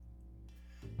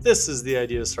This is the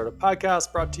Idea to Start a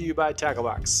Podcast brought to you by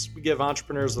Tacklebox. We give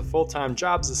entrepreneurs with full-time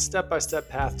jobs a step-by-step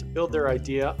path to build their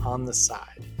idea on the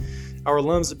side. Our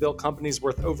loans have built companies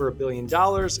worth over $1 billion.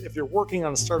 If you're working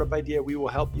on a startup idea, we will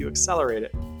help you accelerate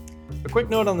it. A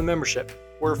quick note on the membership.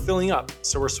 We're filling up,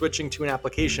 so we're switching to an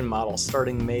application model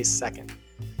starting May 2nd.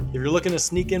 If you're looking to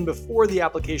sneak in before the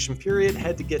application period,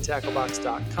 head to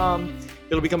gettacklebox.com.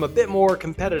 It'll become a bit more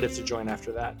competitive to join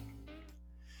after that.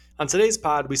 On today's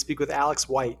pod, we speak with Alex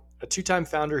White, a two-time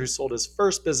founder who sold his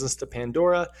first business to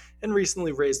Pandora and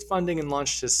recently raised funding and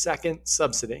launched his second,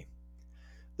 Subsidy.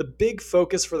 The big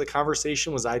focus for the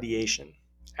conversation was ideation.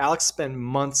 Alex spent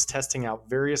months testing out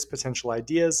various potential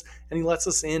ideas, and he lets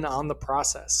us in on the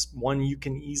process, one you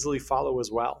can easily follow as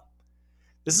well.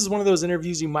 This is one of those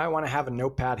interviews you might want to have a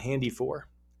notepad handy for.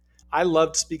 I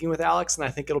loved speaking with Alex, and I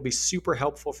think it'll be super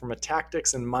helpful from a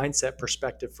tactics and mindset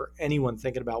perspective for anyone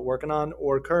thinking about working on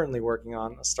or currently working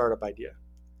on a startup idea.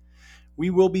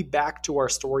 We will be back to our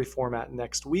story format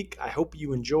next week. I hope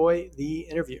you enjoy the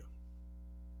interview.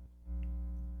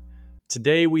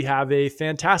 Today we have a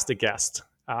fantastic guest,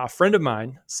 a friend of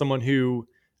mine, someone who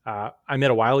I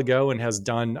met a while ago and has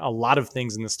done a lot of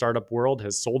things in the startup world,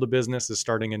 has sold a business, is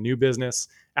starting a new business.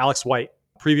 Alex White,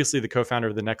 previously the co-founder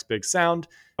of The Next Big Sound,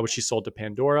 which he sold to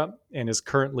Pandora, and is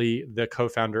currently the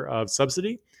co-founder of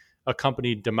Subsidy, a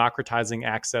company democratizing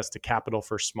access to capital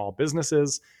for small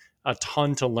businesses. A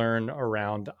ton to learn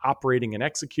around operating and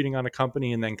executing on a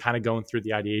company and then kind of going through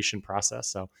the ideation process.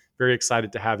 So very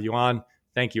excited to have you on.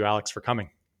 Thank you, Alex, for coming.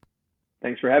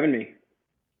 Thanks for having me.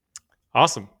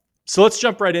 Awesome. So let's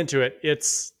jump right into it.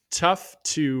 It's tough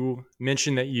to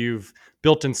mention that you've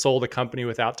built and sold a company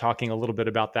without talking a little bit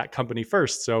about that company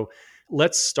first. So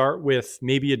let's start with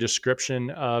maybe a description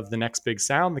of The Next Big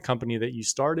Sound, the company that you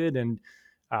started, and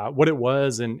what it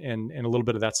was and a little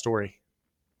bit of that story.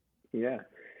 Yeah.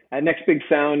 At Next Big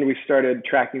Sound, we started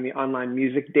tracking the online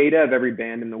music data of every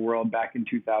band in the world back in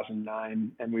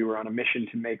 2009. And we were on a mission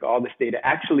to make all this data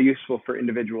actually useful for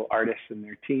individual artists and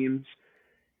their teams.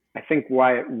 I think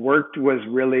why it worked was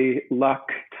really luck,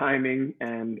 timing,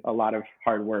 and a lot of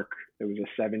hard work. It was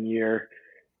a 7-year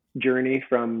journey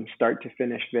from start to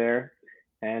finish there.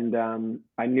 And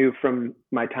I knew from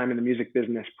my time in the music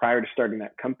business prior to starting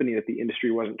that company that the industry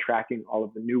wasn't tracking all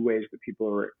of the new ways that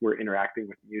people were interacting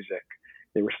with music.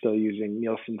 They were still using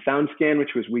Nielsen SoundScan,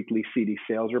 which was weekly CD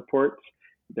sales reports.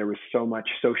 There was so much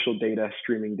social data,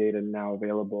 streaming data now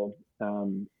available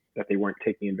that they weren't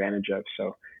taking advantage of.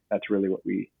 So that's really what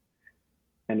we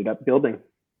ended up building.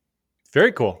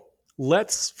 Very cool.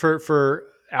 Let's, for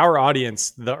our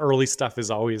audience, the early stuff is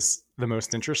always the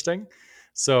most interesting.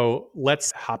 So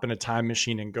let's hop in a time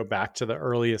machine and go back to the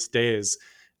earliest days.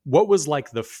 What was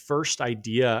like the first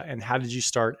idea and how did you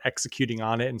start executing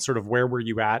on it, and sort of where were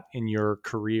you at in your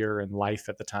career and life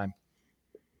at the time?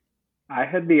 I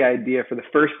had the idea for the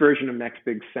first version of Next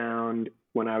Big Sound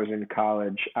when I was in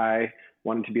college. I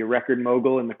wanted to be a record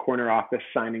mogul in the corner office,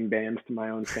 signing bands to my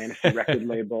own fantasy record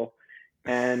label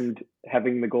and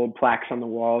having the gold plaques on the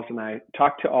walls. And I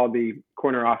talked to all the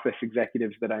corner office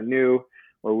executives that I knew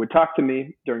or would talk to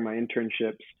me during my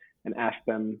internships and ask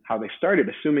them how they started,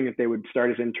 assuming that they would start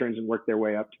as interns and work their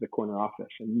way up to the corner office.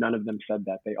 And none of them said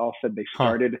that. They all said they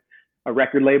started a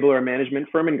record label or a management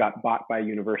firm and got bought by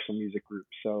Universal Music Group.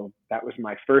 So that was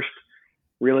my first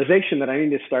realization that I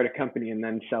needed to start a company and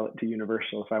then sell it to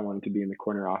Universal if I wanted to be in the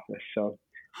corner office. So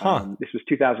this was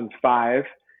 2005,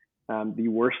 the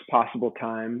worst possible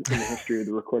time in the history of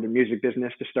the recorded music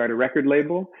business to start a record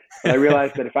label. But I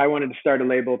realized that if I wanted to start a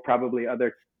label, probably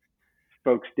other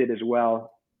folks did as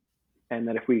well. And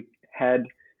that if we had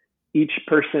each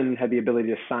person had the ability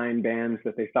to sign bands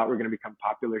that they thought were going to become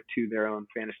popular to their own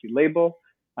fantasy label,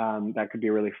 that could be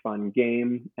a really fun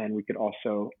game. And we could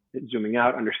also, zooming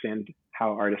out, understand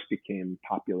how artists became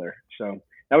popular. So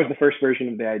that was the first version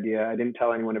of the idea. I didn't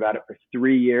tell anyone about it for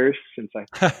 3 years since I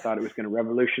thought it was going to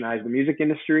revolutionize the music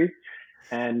industry.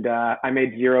 And I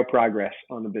made zero progress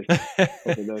on the business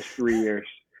over those 3 years.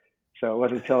 So it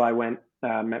wasn't until I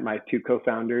met my two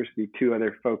co-founders, the two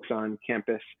other folks on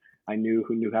campus I knew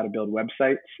who knew how to build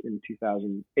websites in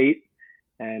 2008.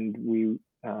 And we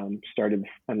started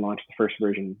and launched the first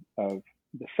version of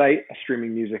the site, a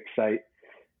streaming music site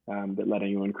that let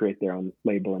anyone create their own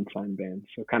label and sign bands.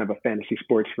 So kind of a fantasy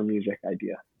sports for music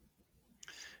idea.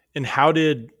 And how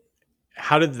did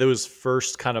those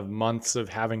first kind of months of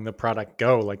having the product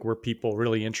go? Like, were people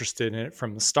really interested in it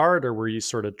from the start, or were you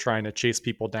sort of trying to chase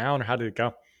people down, or how did it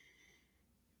go?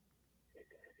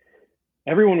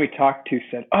 Everyone we talked to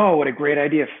said, "Oh, what a great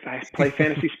idea. I play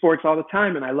fantasy sports all the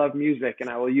time and I love music and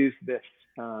I will use this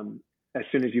as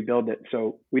soon as you build it."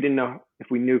 So we didn't know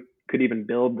if we could even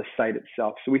build the site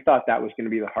itself. So we thought that was going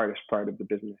to be the hardest part of the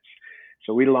business.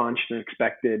 So we launched and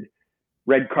expected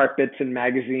red carpets and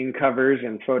magazine covers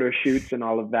and photo shoots and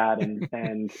all of that.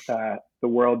 And the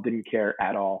world didn't care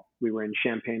at all. We were in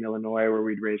Champaign, Illinois, where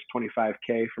we'd raised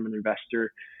 $25K from an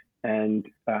investor, and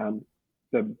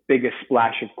the biggest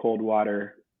splash of cold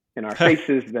water in our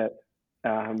faces that,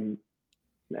 and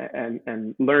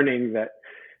learning that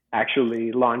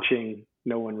actually launching,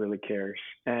 no one really cares.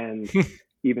 And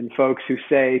even folks who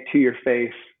say to your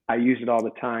face, I use it all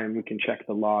the time, we can check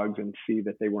the logs and see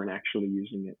that they weren't actually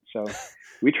using it. So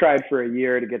we tried for a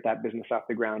year to get that business off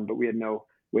the ground, but we had no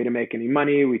way to make any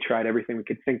money. We tried everything we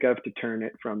could think of to turn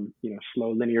it from,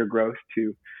 slow linear growth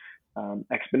to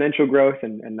exponential growth,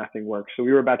 and nothing worked. So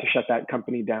we were about to shut that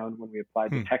company down when we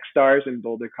applied to Techstars in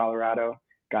Boulder, Colorado,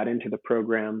 got into the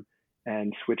program,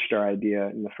 and switched our idea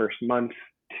in the first month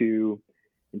to,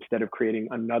 instead of creating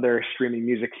another streaming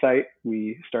music site,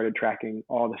 we started tracking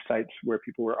all the sites where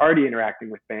people were already interacting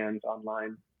with bands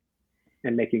online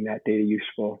and making that data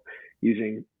useful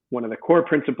using one of the core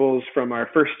principles from our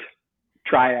first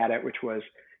try at it, which was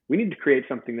we need to create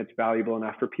something that's valuable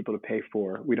enough for people to pay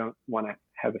for. We don't want to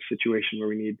have a situation where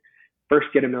we need first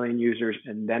get 1 million users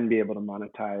and then be able to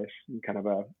monetize, kind of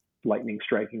a lightning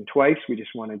striking twice. We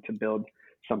just wanted to build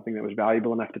something that was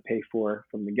valuable enough to pay for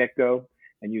from the get-go,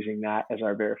 and using that as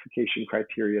our verification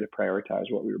criteria to prioritize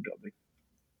what we were building.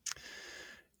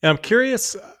 And I'm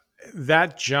curious,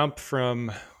 that jump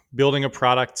from building a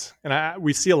product, and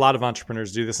we see a lot of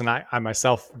entrepreneurs do this, and I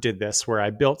myself did this, where I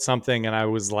built something and I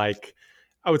was like,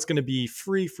 oh, it's going to be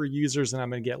free for users and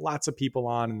I'm going to get lots of people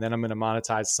on, and then I'm going to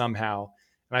monetize somehow.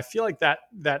 And I feel like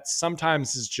that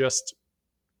sometimes is just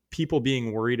people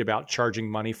being worried about charging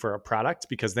money for a product,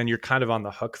 because then you're kind of on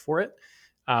the hook for it.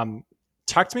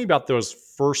 Talk to me about those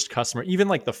first customer, even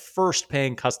like the first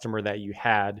paying customer that you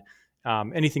had.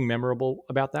 Anything memorable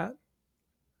about that?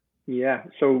 Yeah.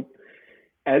 So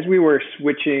as we were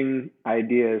switching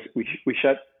ideas, we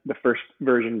shut the first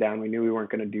version down. We knew we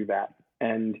weren't going to do that.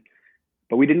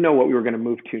 But we didn't know what we were going to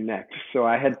move to next. So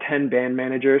I had 10 band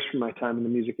managers from my time in the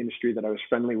music industry that I was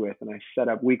friendly with, and I set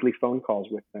up weekly phone calls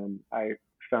with them. I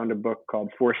found a book called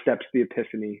 4 Steps to the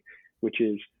Epiphany, which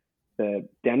is the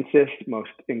densest,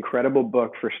 most incredible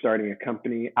book for starting a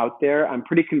company out there. I'm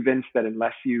pretty convinced that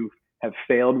unless you have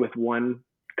failed with one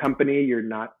company, you're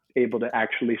not able to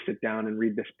actually sit down and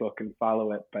read this book and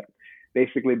follow it. But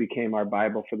basically became our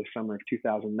Bible for the summer of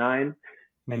 2009,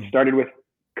 and started with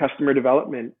customer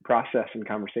development process and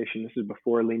conversation. This is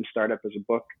before Lean Startup as a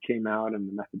book came out and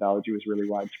the methodology was really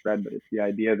widespread, but it's the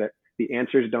idea that the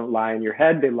answers don't lie in your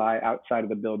head, they lie outside of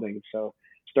the building. So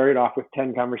started off with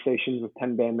 10 conversations with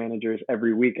 10 band managers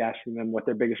every week, asking them what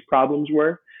their biggest problems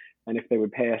were and if they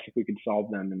would pay us if we could solve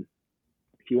them. And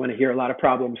if you want to hear a lot of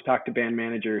problems, talk to band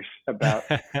managers about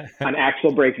an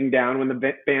axle breaking down when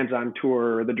the band's on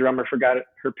tour, or the drummer forgot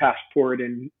her passport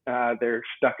and they're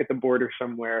stuck at the border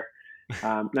somewhere.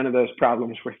 None of those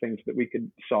problems were things that we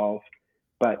could solve.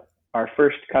 But our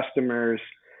first customers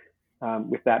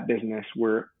with that business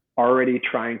were already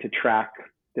trying to track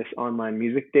this online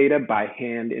music data by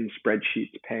hand in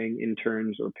spreadsheets, paying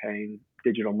interns or paying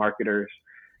digital marketers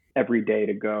every day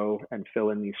to go and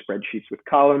fill in these spreadsheets with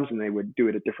columns. And they would do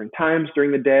it at different times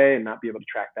during the day and not be able to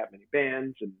track that many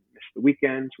bands and miss the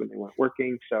weekends when they weren't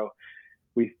working. So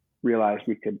we realized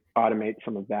we could automate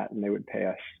some of that, and they would pay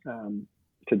us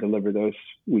to deliver those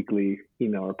weekly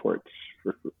email reports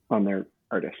on their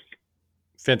artists.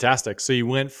 Fantastic. So you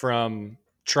went from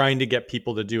trying to get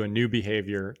people to do a new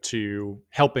behavior to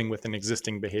helping with an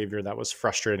existing behavior that was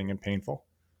frustrating and painful.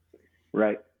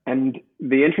 Right. And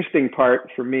the interesting part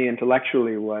for me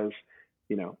intellectually was,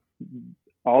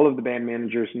 all of the band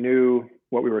managers knew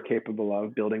what we were capable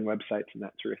of, building websites and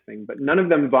that sort of thing, but none of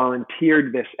them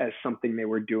volunteered this as something they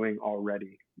were doing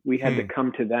already. We had to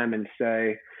come to them and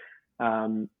say,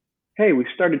 hey, we've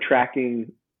started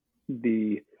tracking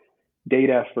the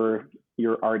data for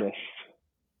your artists.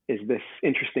 Is this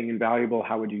interesting and valuable?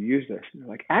 How would you use this? And they're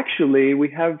like, actually,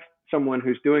 we have someone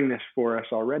who's doing this for us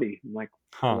already. I'm like,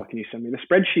 well, can you send me the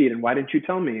spreadsheet? And why didn't you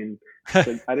tell me? And I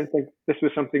said, I didn't think this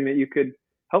was something that you could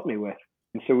help me with.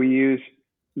 And so we use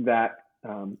that,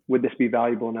 would this be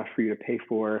valuable enough for you to pay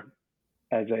for,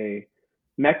 as a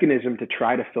mechanism to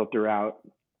try to filter out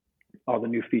all the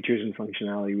new features and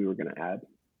functionality we were going to add.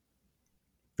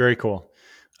 Very cool.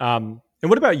 And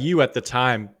what about you at the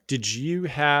time? Did you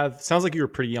sounds like you were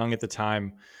pretty young at the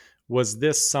time. Was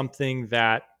this something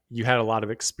that you had a lot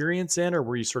of experience in, or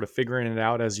were you sort of figuring it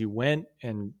out as you went?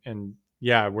 And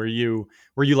yeah, were you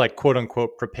like, quote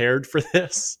unquote, prepared for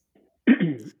this?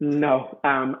 No,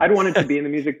 I'd wanted to be in the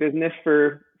music business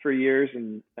for for years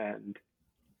and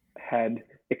had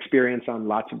experience on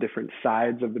lots of different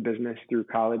sides of the business through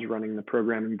college, running the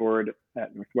programming board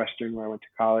at Northwestern where I went to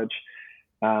college,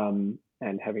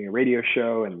 and having a radio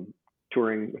show and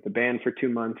touring with a band for 2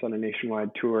 months on a nationwide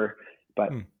tour.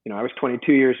 But, I was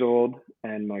 22 years old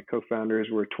and my co-founders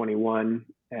were 21,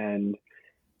 and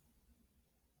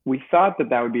we thought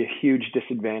that would be a huge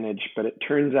disadvantage, but it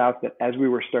turns out that as we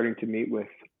were starting to meet with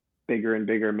bigger and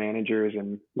bigger managers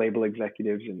and label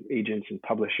executives and agents and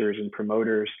publishers and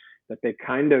promoters, that they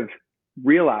kind of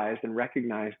realized and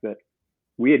recognized that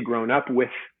we had grown up with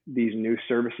these new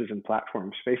services and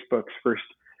platforms. Facebook's first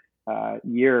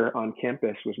year on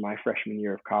campus was my freshman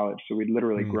year of college. So we'd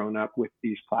literally grown up with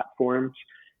these platforms.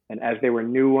 And as there were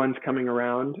new ones coming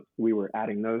around, we were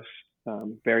adding those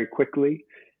very quickly.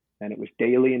 And it was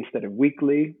daily instead of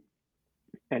weekly.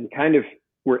 And kind of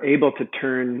were able to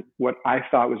turn what I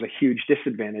thought was a huge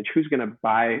disadvantage. Who's going to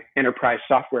buy enterprise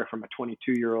software from a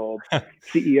 22-year-old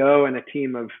CEO and a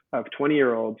team of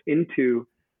 20-year-olds into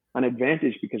an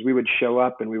advantage, because we would show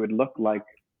up and we would look like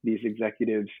these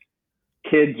executives'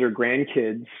 kids or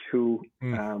grandkids who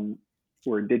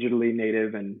were digitally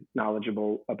native and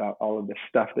knowledgeable about all of this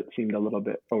stuff that seemed a little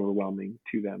bit overwhelming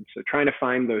to them. So trying to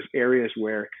find those areas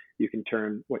where you can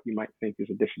turn what you might think is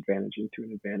a disadvantage into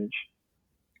an advantage.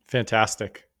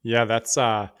 Fantastic. Yeah, that's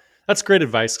great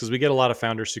advice, because we get a lot of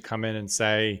founders who come in and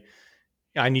say,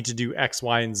 I need to do X,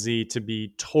 Y, and Z to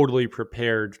be totally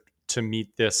prepared to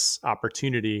meet this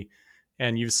opportunity.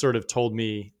 And you've sort of told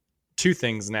me two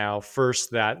things now.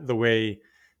 First, that the way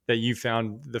that you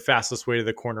found the fastest way to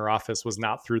the corner office was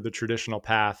not through the traditional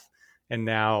path. And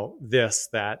now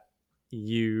that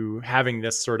you having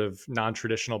this sort of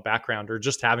non-traditional background, or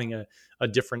just having a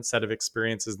different set of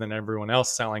experiences than everyone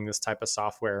else selling this type of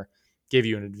software, gave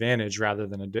you an advantage rather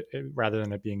than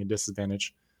it being a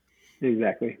disadvantage.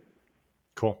 Exactly.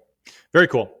 Cool. Very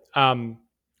cool.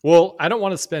 Well, I don't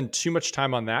want to spend too much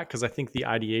time on that, because I think the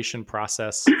ideation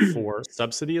process for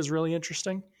Subsidy is really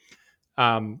interesting.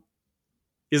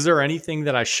 Is there anything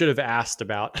that I should have asked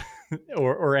about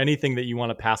or anything that you want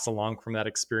to pass along from that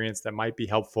experience that might be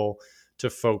helpful to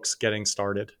folks getting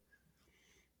started?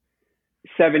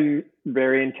 7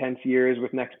 very intense years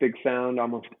with Next Big Sound,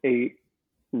 almost 8,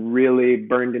 really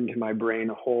burned into my brain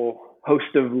a whole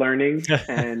host of learning.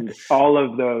 And all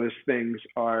of those things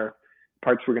are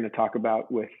parts we're going to talk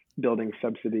about with building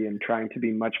Subsidy, and trying to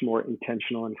be much more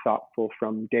intentional and thoughtful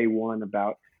from day one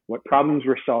about what problems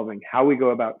we're solving, how we go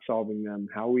about solving them,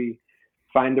 how we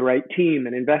find the right team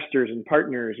and investors and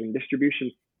partners and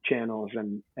distribution channels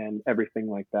and everything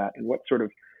like that, and what sort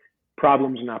of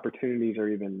problems and opportunities are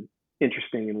even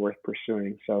interesting and worth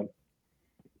pursuing. So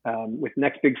with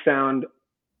Next Big Sound,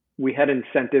 we had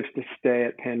incentives to stay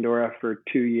at Pandora for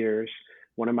 2 years.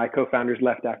 One of my co-founders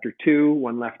left after 2,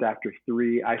 one left after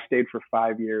 3. I stayed for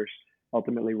 5 years,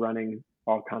 ultimately running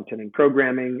all content and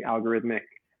programming, algorithmic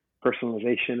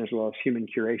personalization, as well as human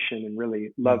curation, and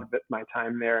really loved my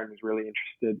time there and was really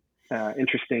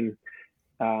interesting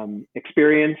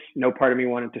experience. No part of me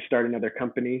wanted to start another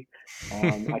company.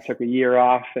 I took a year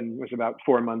off and was about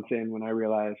 4 months in when I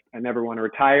realized I never want to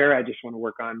retire. I just want to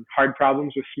work on hard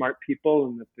problems with smart people,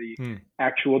 and that the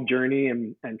actual journey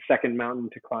and second mountain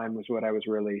to climb was what I was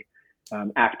really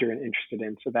after and interested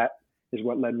in. So that is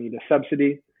what led me to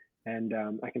Subsidy. And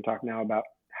I can talk now about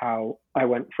how I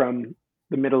went from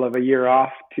the middle of a year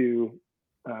off to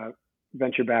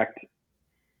venture-backed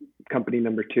company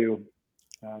number 2.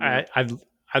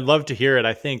 I'd love to hear it.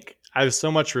 I think I have so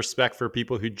much respect for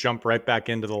people who jump right back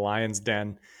into the lion's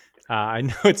den. I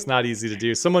know it's not easy to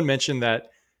do. Someone mentioned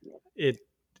that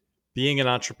being an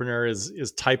entrepreneur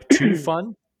is type 2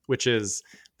 fun, which is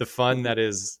the fun that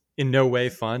is in no way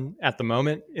fun at the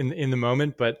moment, in the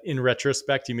moment, but in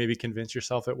retrospect, you maybe convince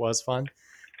yourself it was fun.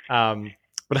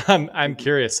 But I'm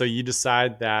curious. So you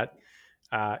decide that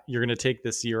you're going to take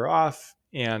this year off.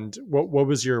 And what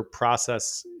was your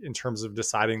process in terms of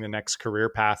deciding the next career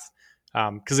path?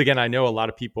 Because again, I know a lot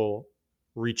of people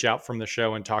reach out from the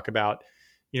show and talk about,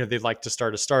 they'd like to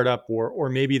start a startup, or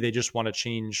maybe they just want to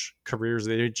change careers.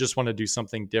 They just want to do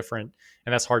something different,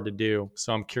 and that's hard to do.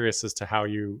 So I'm curious as to how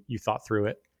you thought through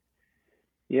it.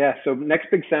 Yeah. So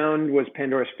Next Big Sound was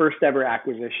Pandora's first ever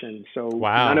acquisition. So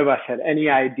wow. None of us had any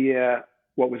idea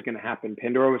what was going to happen.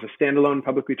 Pandora was a standalone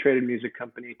publicly traded music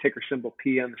company, ticker symbol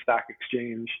P on the stock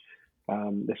exchange.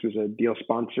 This was a deal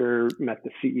sponsor, met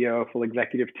the CEO, full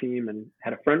executive team, and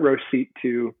had a front row seat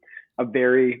to a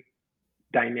very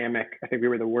dynamic, I think we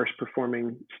were the worst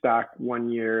performing stock 1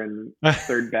 year and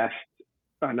third best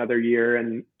another year,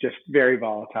 and just very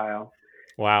volatile.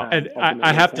 Wow. And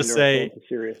I have to say,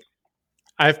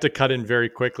 I have to cut in very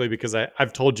quickly because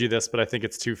I've told you this, but I think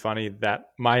it's too funny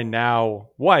that my now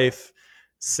wife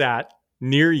sat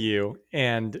near you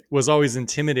and was always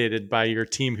intimidated by your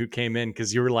team who came in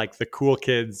because you were like the cool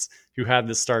kids who had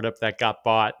the startup that got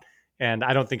bought. And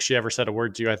I don't think she ever said a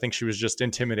word to you. I think she was just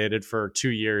intimidated for 2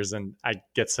 years, and I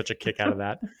get such a kick out of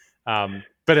that.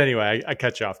 But anyway, I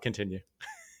cut you off. Continue.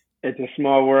 It's a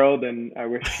small world, and I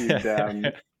wish you'd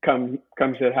come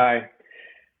say hi.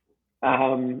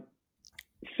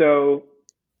 So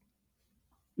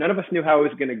none of us knew how it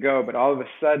was going to go, but all of a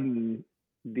sudden,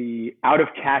 the out of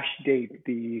cash date,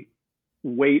 the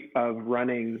weight of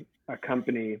running a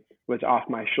company was off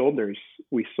my shoulders.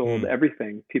 We sold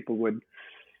everything. People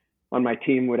on my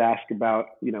team would ask about,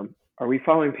 are we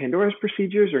following Pandora's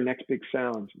procedures or Next Big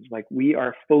Sounds? It's like, we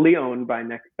are fully owned by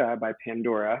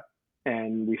Pandora,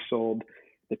 and we sold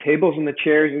the tables and the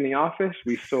chairs in the office.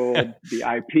 We sold the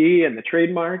IP and the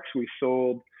trademarks. We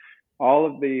sold all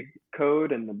of the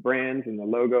code and the brands and the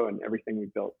logo and everything we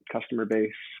built, customer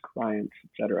base, clients,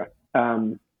 etc.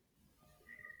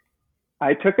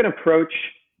 I took an approach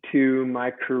to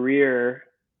my career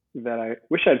that I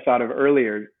wish I'd thought of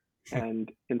earlier,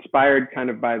 and inspired kind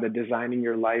of by the Designing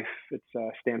Your Life, it's a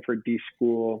Stanford D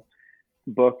School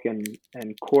book and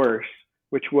course,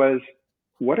 which was,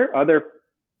 what are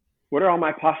all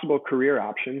my possible career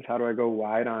options? How do I go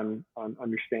wide on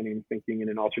understanding and thinking in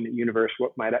an alternate universe?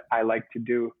 What might I like to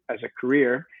do as a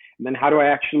career? And then how do I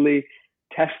actually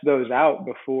test those out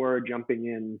before jumping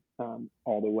in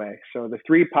all the way? So the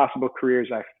three possible careers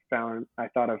I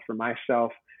thought of for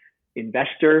myself: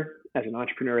 investor. As an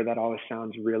entrepreneur, that always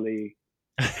sounds really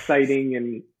exciting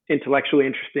and intellectually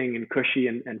interesting and cushy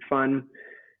and fun.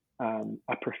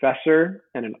 A professor,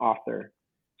 and an author.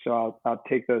 So I'll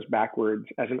take those backwards.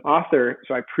 As an author,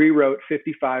 so I pre-wrote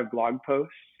 55 blog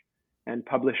posts and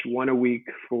published one a week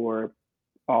for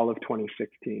all of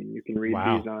 2016. You can read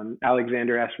these on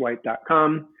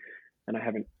alexanderswhite.com, and I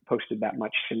haven't posted that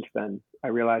much since then. I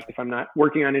realized if I'm not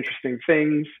working on interesting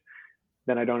things,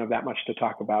 then I don't have that much to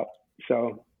talk about.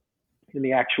 So in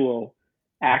the actual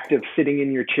act of sitting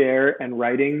in your chair and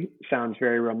writing sounds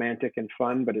very romantic and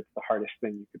fun, but it's the hardest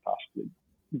thing you could possibly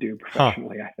do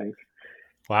professionally, I think.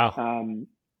 Wow.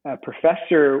 A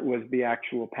professor was the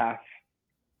actual path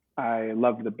I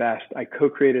loved the best. I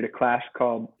co-created a class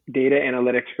called Data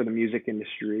Analytics for the Music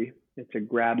Industry. It's a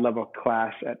grad level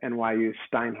class at NYU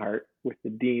Steinhardt with the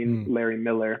dean, Larry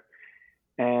Miller.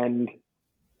 And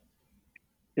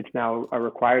it's now a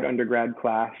required undergrad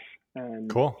class. And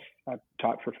cool. I've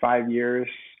taught for 5 years,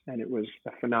 and it was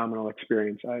a phenomenal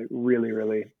experience. I really,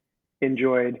 really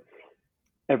enjoyed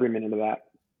every minute of that.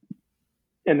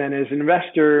 And then as an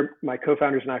investor, my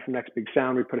co-founders and I from Next Big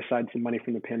Sound, we put aside some money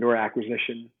from the Pandora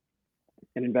acquisition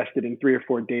and invested in 3 or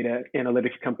 4 data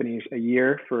analytics companies a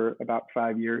year for about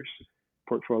 5 years,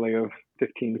 portfolio of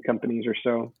 15 companies or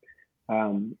so.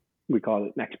 We call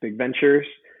it Next Big Ventures.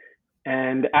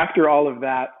 And after all of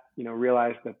that,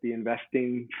 realized that the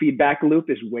investing feedback loop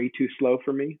is way too slow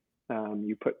for me.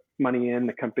 You put money in,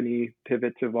 the company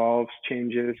pivots, evolves,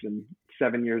 changes, and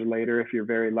 7 years later, if you're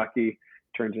very lucky,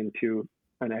 turns into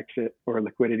an exit or a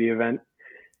liquidity event.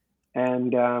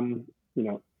 And,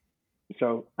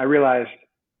 so I realized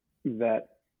that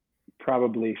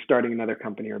probably starting another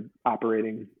company or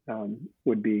operating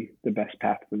would be the best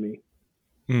path for me.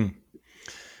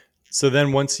 So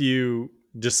then once you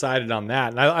decided on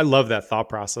that, and I love that thought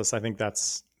process. I think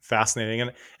that's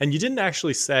fascinating. And you didn't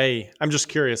actually say, I'm just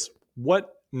curious,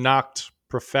 what knocked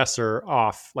professor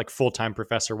off, like full-time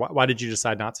professor? Why did you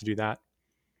decide not to do that?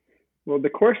 Well, the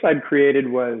course I'd created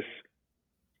was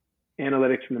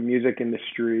analytics in the music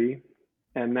industry,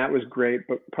 and that was great.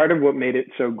 But part of what made it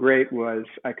so great was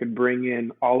I could bring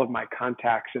in all of my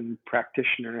contacts and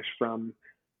practitioners from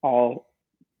all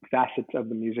facets of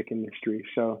the music industry.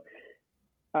 So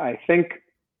I think,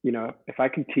 if I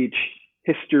could teach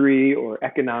history or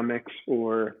economics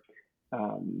or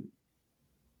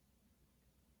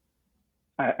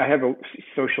I have a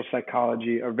social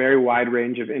psychology, a very wide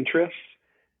range of interests,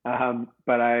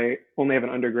 but I only have an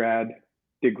undergrad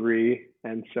degree.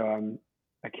 And so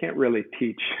I can't really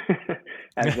teach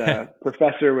as a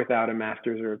professor without a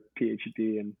master's or a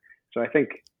PhD. And so I think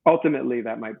ultimately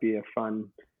that might be a fun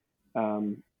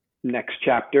next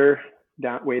chapter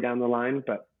way down the line.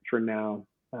 But for now,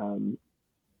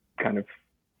 kind of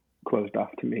closed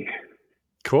off to me.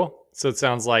 Cool. So it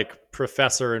sounds like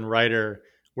professor and writer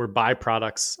were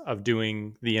byproducts of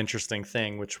doing the interesting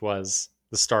thing, which was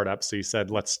the startup. So you said,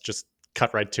 let's just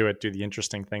cut right to it, do the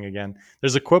interesting thing again.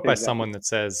 There's a quote by someone that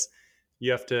says,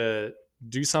 you have to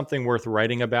do something worth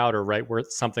writing about or write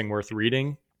something worth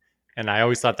reading And I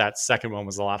always thought that second one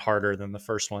was a lot harder than the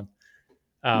first one.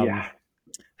 Yeah.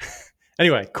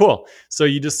 Anyway, cool. So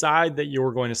you decide that you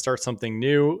were going to start something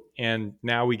new. And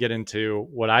now we get into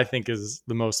what I think is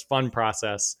the most fun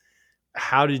process.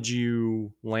 How did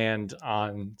you land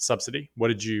on Subsidy? What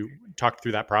did you talk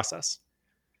through that process?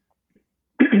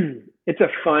 It's a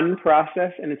fun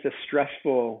process and it's a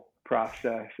stressful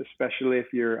process, especially if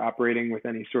you're operating with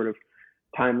any sort of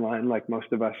timeline like most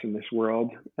of us in this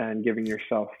world and giving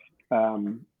yourself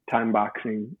time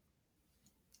boxing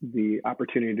the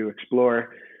opportunity to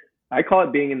explore. I call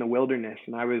it being in the wilderness,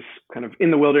 and I was kind of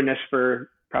in the wilderness for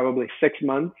probably 6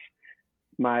 months.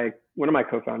 One of my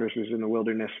co-founders was in the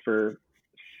wilderness for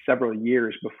several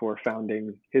years before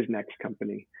founding his next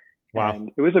company. Wow.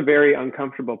 And it was a very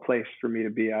uncomfortable place for me to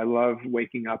be. I love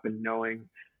waking up and knowing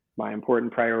my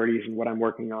important priorities and what I'm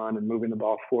working on and moving the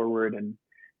ball forward, and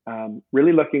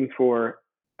really looking for,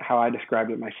 how I described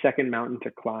it, my second mountain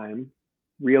to climb,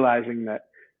 realizing that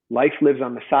life lives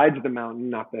on the sides of the mountain,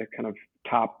 not the kind of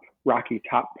rocky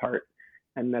top part,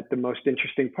 and that the most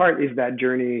interesting part is that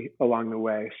journey along the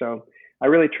way. So I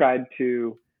really tried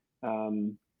to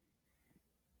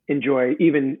enjoy,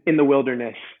 even in the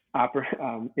wilderness,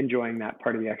 enjoying that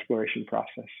part of the exploration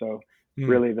process. So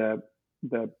really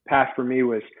the path for me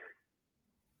was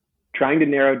trying to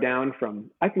narrow down from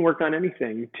I can work on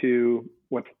anything to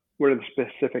what are the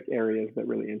specific areas that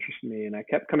really interest me. And I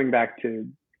kept coming back to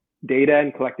data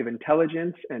and collective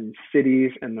intelligence and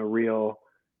cities and the real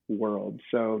world.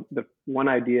 So the one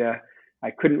idea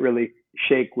I couldn't really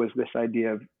shake was this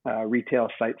idea of retail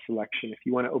site selection. If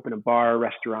you want to open a bar,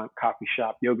 restaurant, coffee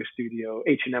shop, yoga studio,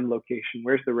 H&M location,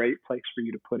 where's the right place for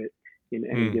you to put it in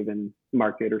any given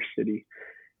market or city?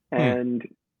 And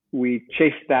we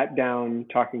chased that down,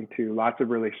 talking to lots of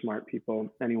really smart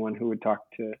people, anyone who would talk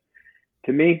to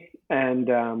me,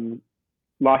 and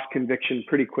lost conviction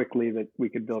pretty quickly that we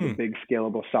could build a big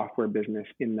scalable software business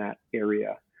in that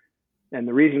area. And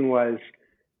the reason was,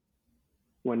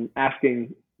 when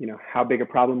asking, how big a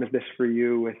problem is this for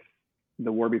you with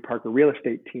the Warby Parker real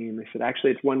estate team, they said,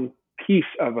 actually, it's one piece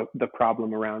of the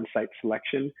problem around site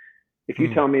selection. If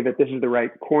you tell me that this is the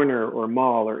right corner or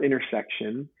mall or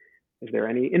intersection, is there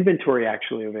any inventory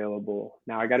actually available?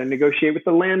 Now I got to negotiate with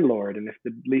the landlord. And if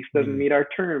the lease doesn't meet our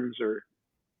terms, or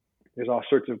there's all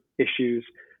sorts of issues.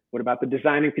 What about the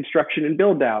design and construction and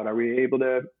build out? Are we able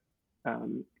to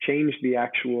change the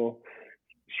actual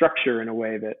structure in a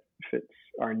way that fits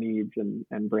our needs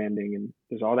and branding? And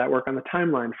does all that work on the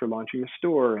timeline for launching the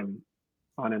store, and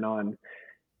on and on?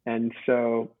 And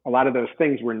so a lot of those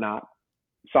things were not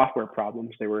software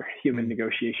problems. They were human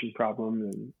negotiation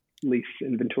problems and lease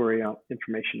inventory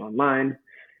information online.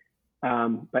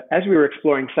 But as we were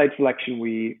exploring site selection,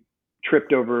 we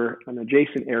tripped over an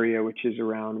adjacent area, which is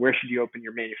around where should you open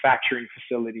your manufacturing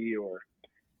facility or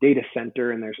data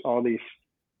center. And there's all these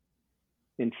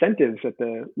incentives at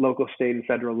the local, state, and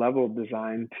federal level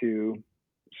designed to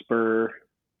spur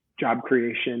job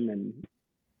creation and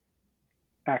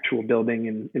actual building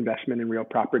and investment in real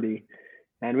property.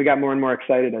 And we got more and more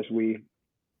excited as we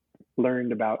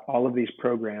learned about all of these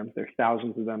programs. There's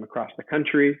thousands of them across the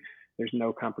country. There's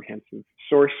no comprehensive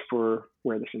source for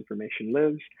where this information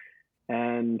lives.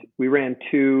 And we ran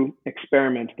 2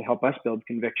 experiments to help us build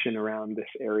conviction around this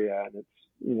area. And it's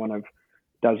one of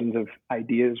dozens of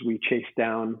ideas we chased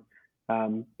down.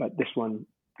 But this one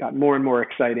got more and more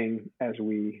exciting as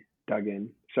we dug in.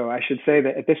 So I should say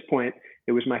that at this point,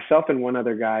 it was myself and one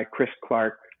other guy, Chris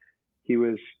Clark. He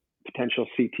was potential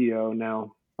CTO,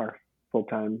 now our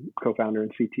full-time co-founder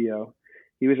and CTO.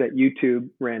 He was at YouTube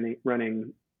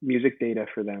running music data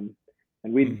for them.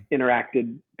 And we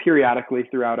interacted periodically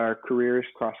throughout our careers,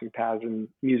 crossing paths in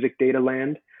music data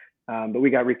land. But we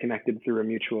got reconnected through a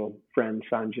mutual friend,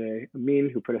 Sanjay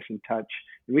Amin, who put us in touch.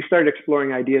 And we started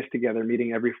exploring ideas together,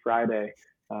 meeting every Friday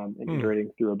and iterating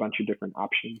through a bunch of different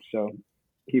options. So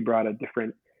he brought a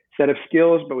different set of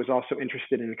skills, but was also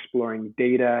interested in exploring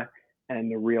data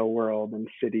and the real world and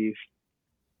cities.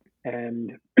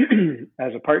 And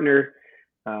as a partner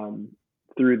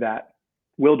through that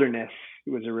wilderness, it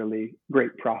was a really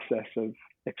great process of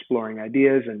exploring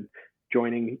ideas and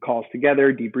joining calls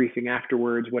together, debriefing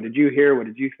afterwards. What did you hear? What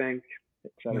did you think?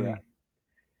 Et cetera.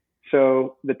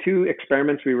 So the 2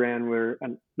 experiments we ran were,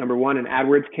 number one, an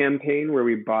AdWords campaign where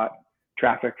we bought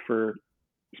traffic for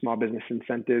small business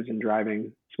incentives and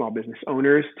driving small business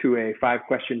owners to a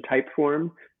 5-question type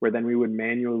form, where then we would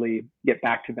manually get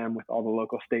back to them with all the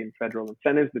local, state, and federal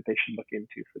incentives that they should look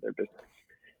into for their business.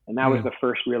 And that was the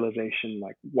first realization,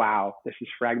 like, wow, this is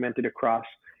fragmented across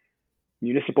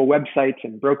municipal websites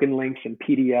and broken links and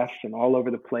PDFs and all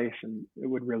over the place. And it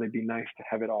would really be nice to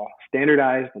have it all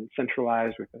standardized and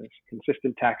centralized with a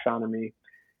consistent taxonomy.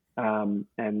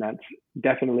 And that's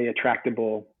definitely a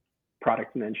tractable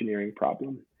product and engineering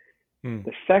problem.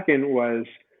 The second was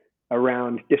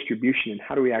around distribution and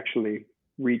how do we actually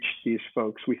reach these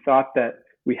folks. We thought that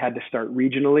we had to start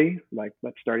regionally, like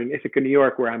let's start in Ithaca, New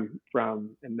York, where I'm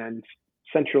from, and then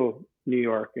central New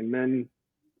York, and then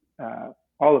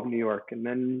all of New York, and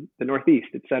then the Northeast,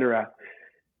 et cetera.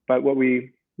 But what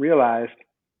we realized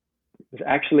is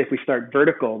actually if we start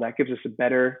vertical, that gives us a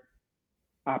better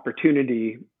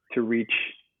opportunity to reach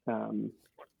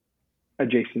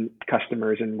adjacent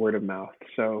customers and word of mouth.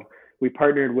 So we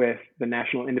partnered with the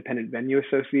National Independent Venue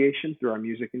Association through our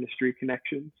music industry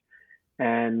connections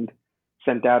and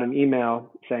sent out an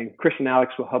email saying, Chris and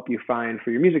Alex will help you find for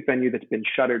your music venue that's been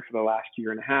shuttered for the last year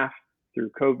and a half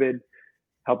through COVID,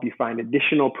 help you find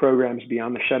additional programs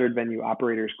beyond the Shuttered Venue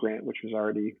Operators Grant, which was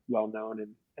already well known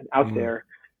and out there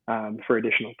for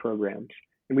additional programs.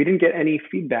 And we didn't get any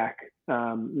feedback.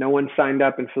 No one signed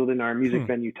up and filled in our music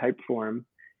venue type form.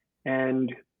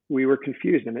 And we were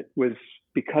confused. And it was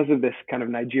because of this kind of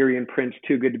Nigerian prince,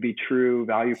 too good to be true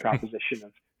value proposition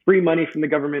of free money from the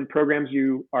government, programs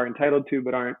you are entitled to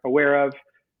but aren't aware of,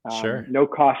 no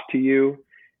cost to you.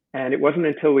 And it wasn't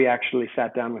until we actually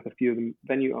sat down with a few of the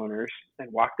venue owners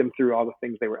and walked them through all the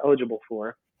things they were eligible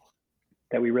for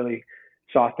that we really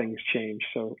saw things change.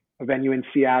 So a venue in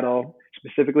Seattle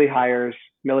specifically hires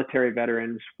military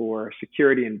veterans for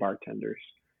security and bartenders.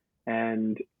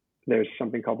 And there's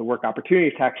something called the Work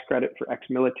Opportunity Tax Credit for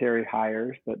ex-military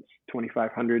hires. That's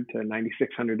 $2,500 to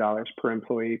 $9,600 per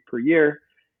employee per year.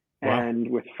 Wow. And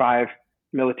with 5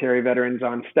 military veterans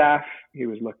on staff, he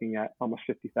was looking at almost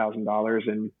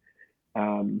 $50,000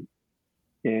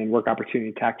 in work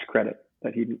opportunity tax credit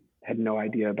that he had no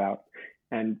idea about.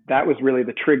 And that was really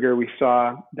the trigger. We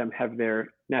saw them have their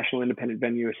National Independent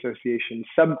Venue Association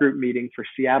subgroup meeting for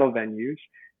Seattle venues.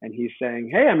 And he's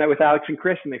saying, hey, I met with Alex and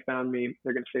Chris and they found me,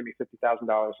 they're going to save me $50,000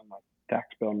 on my tax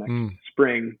bill next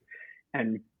spring.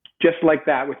 And just like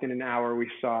that, within an hour, we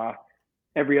saw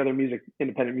every other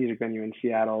independent music venue in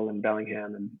Seattle and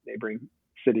Bellingham and neighboring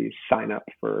cities sign up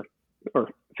for or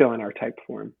fill in our type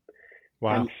form.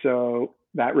 Wow. And so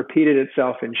that repeated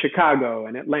itself in Chicago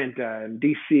and Atlanta and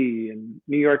DC and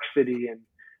New York City.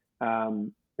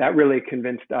 And that really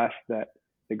convinced us that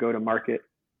the go-to-market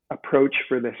approach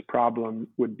for this problem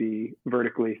would be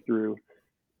vertically through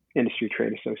industry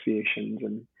trade associations.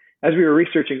 And as we were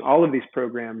researching all of these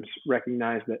programs,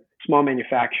 recognized that small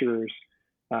manufacturers,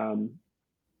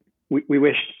 we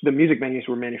wished the music venues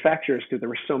were manufacturers because there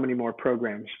were so many more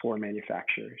programs for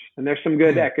manufacturers. And there's some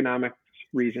good economic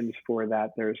reasons for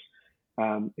that. There's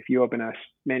if you open a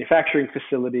manufacturing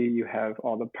facility, you have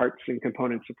all the parts and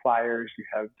component suppliers, you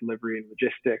have delivery and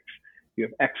logistics, you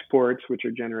have exports, which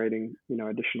are generating,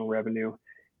 additional revenue.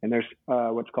 And there's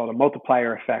what's called a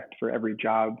multiplier effect for every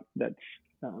job that's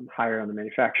hired on the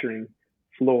manufacturing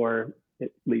floor.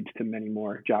 It leads to many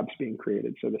more jobs being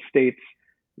created. So the states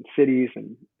and cities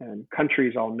and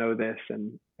countries all know this,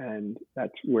 and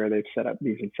that's where they've set up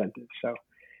these incentives. So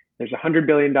there's $100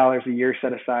 billion a year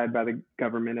set aside by the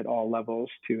government at all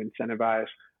levels to incentivize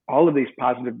all of these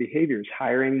positive behaviors,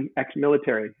 hiring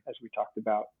ex-military, as we talked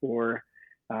about, or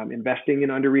investing in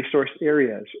under-resourced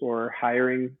areas, or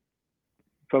hiring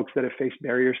folks that have faced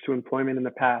barriers to employment in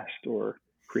the past, or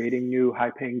creating new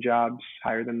high-paying jobs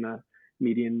higher than the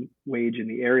median wage in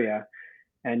the area.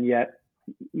 And yet,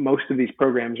 most of these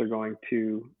programs are going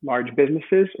to large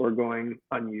businesses or going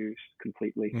unused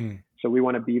completely. So we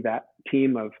want to be that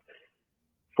team of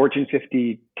Fortune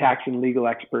 50 tax and legal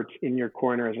experts in your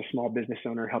corner as a small business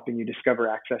owner, helping you discover,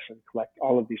 access, and collect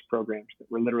all of these programs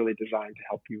that were literally designed to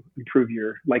help you improve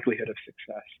your likelihood of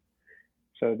success.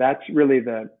 So that's really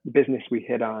the business we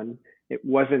hit on. It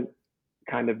wasn't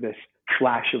kind of this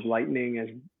flash of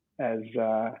lightning as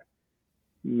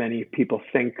many people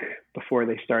think before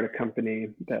they start a company,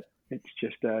 that it's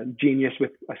just a genius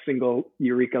with a single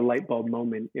eureka light bulb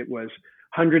moment. It was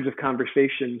hundreds of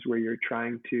conversations where you're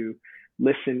trying to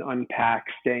listen, unpack,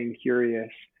 staying curious,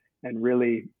 and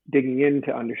really digging in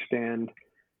to understand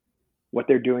what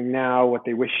they're doing now, what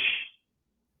they wish,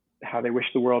 how they wish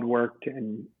the world worked,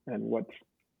 and what's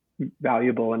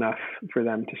valuable enough for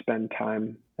them to spend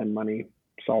time and money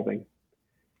solving.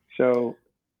 So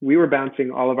we were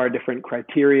bouncing all of our different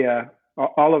criteria,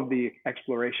 all of the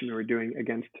exploration we were doing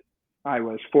against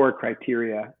Iowa's 4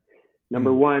 criteria.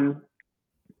 Number one,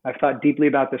 I've thought deeply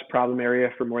about this problem area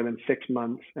for more than 6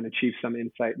 months and achieved some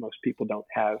insight most people don't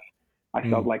have. I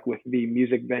felt like with the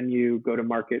music venue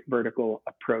go-to-market vertical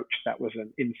approach, that was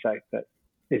an insight that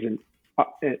isn't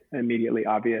immediately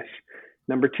obvious.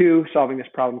 Number two, solving this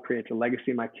problem creates a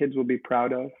legacy my kids will be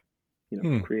proud of.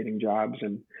 Creating jobs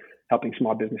and helping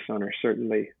small business owners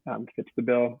certainly fits the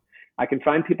bill. I can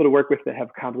find people to work with that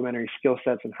have complementary skill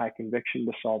sets and high conviction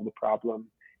to solve the problem.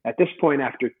 At this point,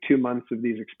 after 2 months of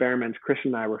these experiments, Chris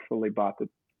and I were fully bought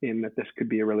in that this could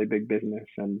be a really big business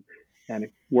and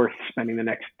worth spending the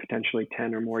next potentially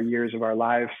 10 or more years of our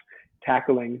lives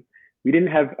tackling. We didn't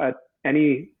have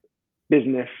any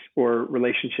business or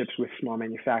relationships with small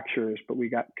manufacturers, but we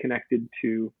got connected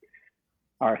to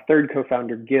our third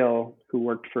co-founder, Gil, who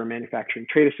worked for a manufacturing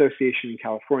trade association in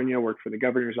California, worked for the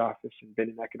governor's office, and been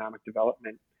in economic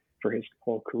development for his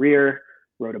whole career,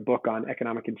 wrote a book on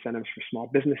economic incentives for small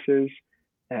businesses,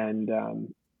 and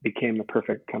became the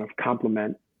perfect kind of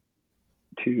complement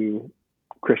to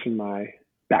Chris and my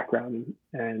background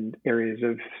and areas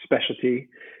of specialty.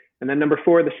 And then number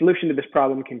four, the solution to this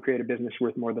problem can create a business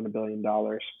worth more than $1 billion.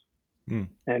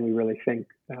 And we really think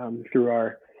through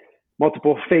our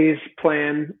multiple phase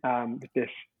plan that this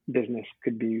business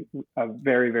could be a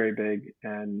very, very big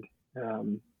and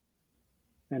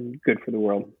good for the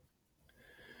world.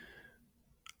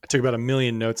 I took about 1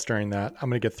 million notes during that. I'm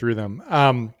going to get through them.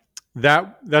 I'm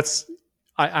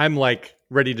like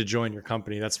ready to join your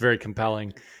company. That's very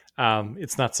compelling.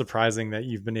 It's not surprising that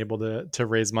you've been able to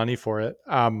raise money for it.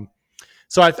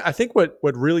 So I think what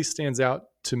really stands out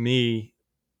to me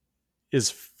is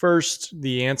first,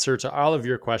 the answer to all of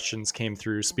your questions came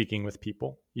through speaking with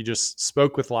people. You just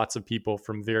spoke with lots of people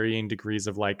from varying degrees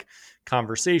of like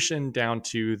conversation down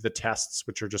to the tests,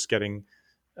 which are just getting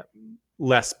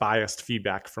less biased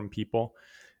feedback from people.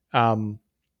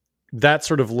 That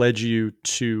sort of led you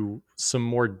to some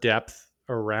more depth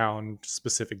around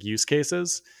specific use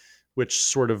cases, which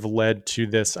sort of led to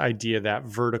this idea that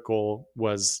vertical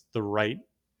was the right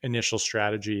initial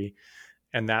strategy,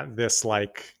 and that this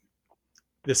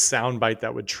soundbite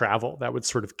that would travel, that would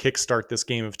sort of kickstart this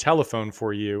game of telephone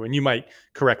for you. And you might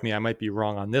correct me, I might be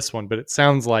wrong on this one, but it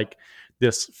sounds like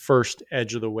this first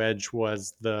edge of the wedge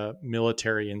was the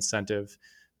military incentive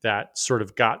that sort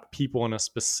of got people in a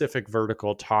specific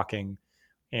vertical talking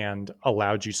and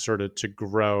allowed you sort of to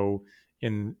grow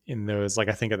in those, like,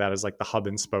 I think of that as like the hub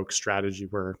and spoke strategy,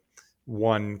 where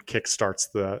one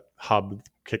kickstarts the hub,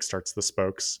 kickstarts the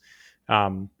spokes.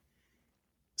 And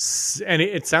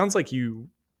it sounds like you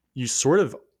sort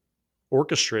of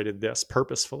orchestrated this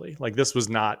purposefully. Like, this was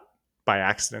not by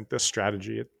accident, this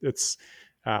strategy. It's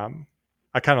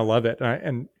I kind of love it.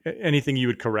 And anything you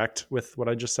would correct with what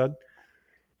I just said?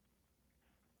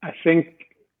 I think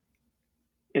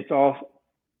it's all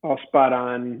spot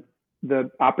on.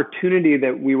 The opportunity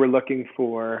that we were looking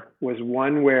for was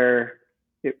one where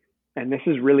and this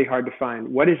is really hard to find,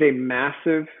 what is a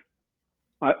massive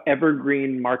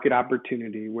evergreen market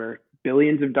opportunity where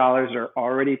billions of dollars are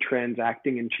already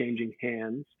transacting and changing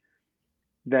hands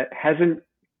that hasn't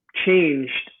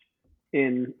changed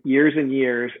in years and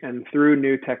years, and through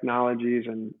new technologies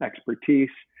and expertise,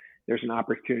 there's an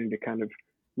opportunity to kind of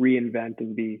reinvent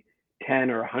and be 10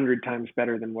 or 100 times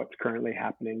better than what's currently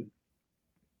happening.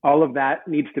 All of that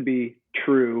needs to be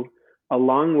true,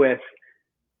 along with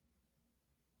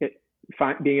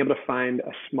being able to find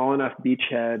a small enough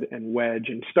beachhead and wedge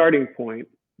and starting point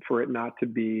for it not to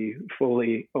be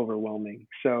fully overwhelming.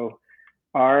 So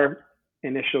our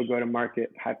initial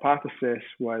go-to-market hypothesis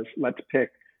was, let's pick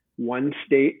one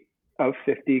state of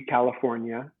 50,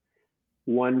 California,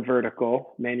 one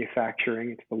vertical,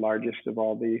 manufacturing. It's the largest of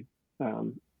all the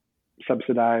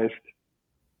subsidized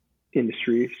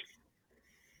industries.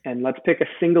 And let's pick a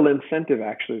single incentive,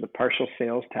 actually, the partial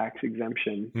sales tax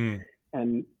exemption.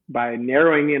 And by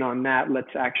narrowing in on that,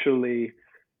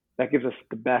 that gives us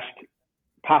the best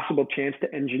possible chance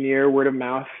to engineer word of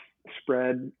mouth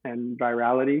spread and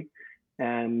virality,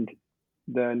 and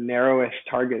the narrowest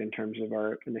target in terms of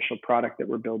our initial product that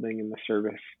we're building and the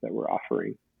service that we're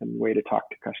offering and way to talk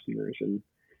to customers, and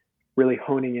really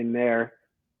honing in there.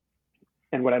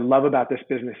 And what I love about this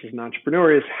business as an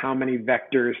entrepreneur is how many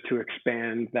vectors to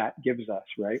expand that gives us,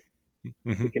 right?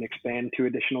 Mm-hmm. We can expand to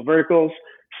additional verticals,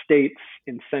 states,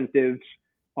 incentives,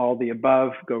 all the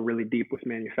above, go really deep with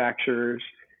manufacturers,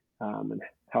 and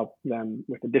help them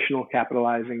with additional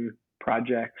capitalizing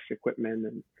projects, equipment,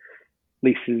 and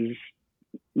leases,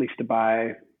 lease to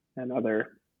buy, and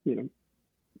other,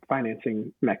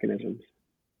 financing mechanisms.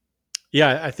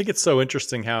 Yeah, I think it's so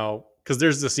interesting how, because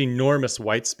there's this enormous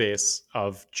white space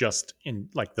of just in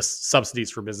like the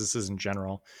subsidies for businesses in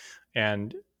general,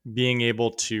 and being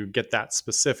able to get that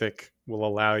specific will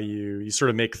allow you sort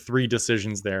of make three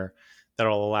decisions there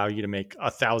that'll allow you to make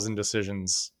 1,000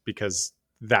 decisions because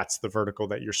that's the vertical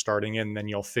that you're starting in. Then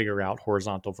you'll figure out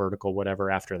horizontal, vertical,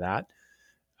 whatever after that.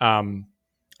 And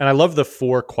I love the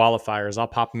 4 qualifiers. I'll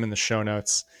pop them in the show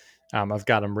notes. I've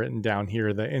got them written down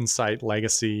here: the insight,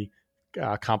 legacy,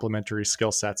 complementary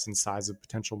skill sets, and size of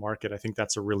potential market. I think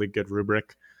that's a really good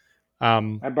rubric.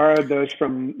 I borrowed those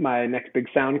from my Next Big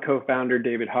Sound co-founder,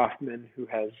 David Hoffman, who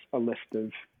has a list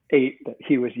of 8 that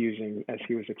he was using as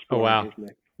he was exploring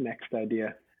his next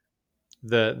idea.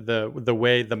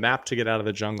 The map to get out of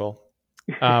the jungle.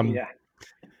 Yeah.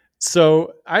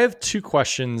 So I have 2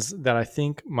 questions that I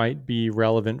think might be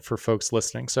relevant for folks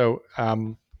listening. So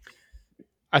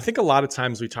I think a lot of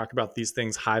times we talk about these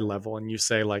things high level, and you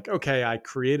say like, okay, I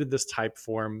created this type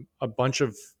form, a bunch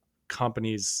of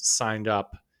companies signed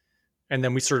up, and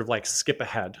then we sort of like skip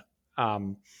ahead.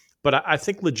 But I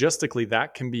think logistically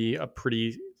that can be a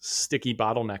pretty sticky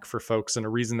bottleneck for folks. And a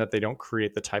reason that they don't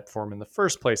create the type form in the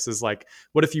first place is like,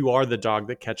 what if you are the dog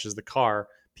that catches the car?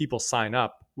 People sign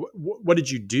up. What did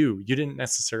you do? You didn't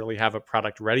necessarily have a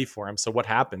product ready for them. So what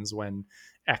happens when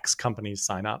X companies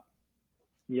sign up?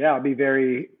 Yeah, I'll be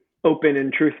very open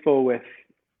and truthful with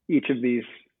each of these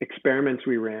experiments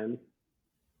we ran.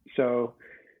 So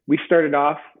we started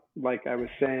off, like I was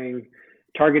saying,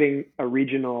 targeting a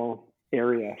regional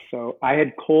area. So I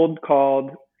had cold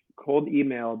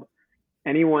emailed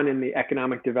anyone in the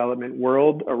economic development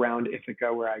world around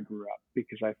Ithaca where I grew up,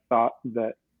 because I thought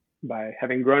that by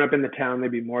having grown up in the town,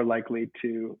 they'd be more likely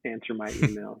to answer my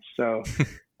emails. So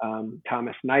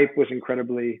Thomas Knipe was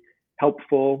incredibly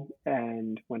helpful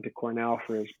and went to Cornell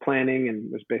for his planning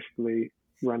and was basically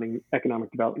running economic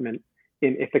development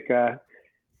in Ithaca.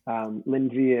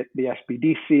 Lindsay at the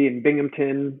SBDC in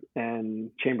Binghamton and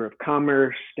Chamber of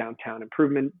Commerce, Downtown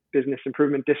Business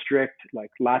Improvement District, like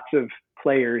lots of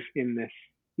players in this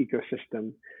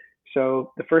ecosystem.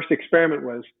 So the first experiment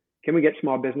was, can we get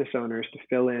small business owners to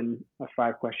fill in a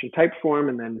 5-question type form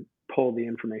and then pull the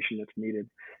information that's needed?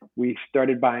 We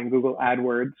started buying Google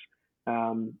AdWords,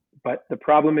 but the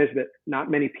problem is that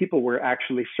not many people were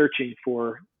actually searching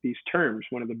for these terms.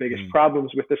 One of the biggest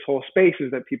problems with this whole space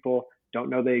is that people don't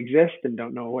know they exist and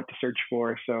don't know what to search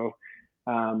for. So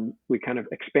we kind of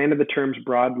expanded the terms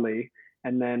broadly,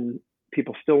 and then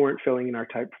people still weren't filling in our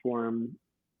type form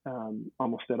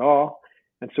almost at all.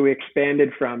 And so we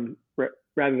expanded from,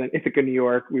 rather than Ithaca, New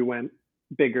York, we went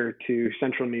bigger to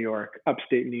Central New York,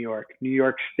 Upstate New York, New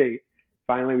York State.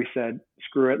 Finally, we said,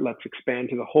 screw it, let's expand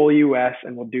to the whole US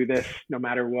and we'll do this no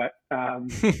matter what.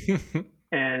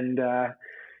 And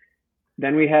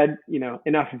then we had,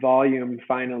 enough volume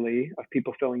finally of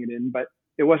people filling it in, but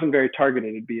it wasn't very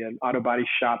targeted. It'd be an auto body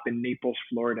shop in Naples,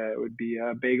 Florida. It would be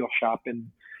a bagel shop in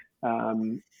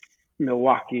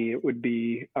Milwaukee. It would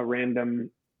be a random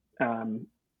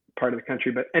part of the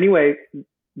country. But anyway,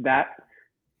 that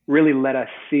really let us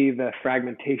see the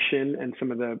fragmentation and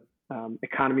some of the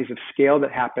economies of scale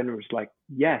that happened. It was like,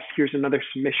 yes, here's another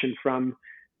submission from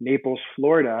Naples,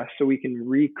 Florida, so we can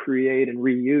recreate and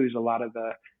reuse a lot of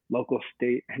the local,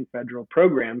 state, and federal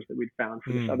programs that we'd found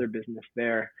for this other business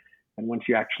there. And once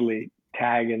you actually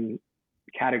tag and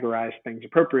categorize things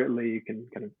appropriately, you can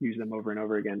kind of use them over and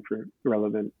over again for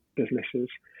relevant businesses.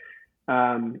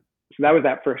 So that was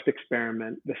that first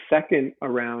experiment. The second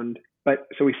around,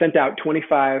 so we sent out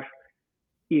 25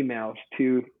 emails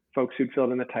to folks who'd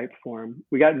filled in the type form.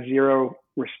 We got 0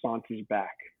 responses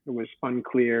back. It was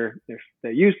unclear if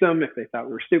they used them, if they thought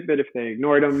we were stupid, if they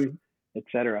ignored them,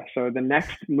 etc. So the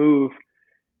next move,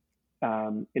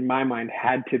 in my mind,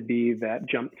 had to be that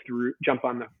jump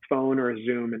on the phone or a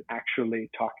Zoom and actually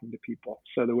talking to people.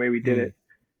 So the way we did it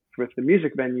with the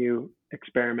music venue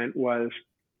experiment was,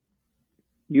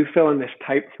 you fill in this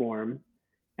type form,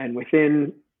 and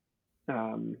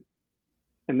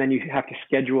and then you have to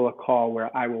schedule a call where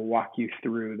I will walk you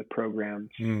through the programs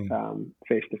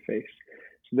face to face.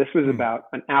 So this was about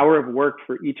an hour of work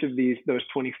for each of those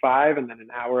 25, and then an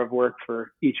hour of work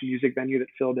for each music venue that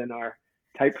filled in our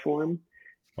type form.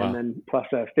 Wow. And then plus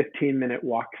a 15-minute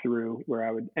walkthrough where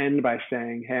I would end by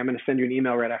saying, hey, I'm going to send you an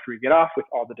email right after we get off with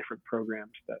all the different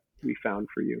programs that we found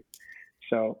for you.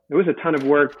 So it was a ton of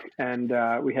work, and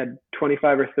we had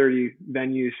 25 or 30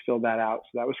 venues fill that out.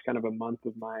 So that was kind of a month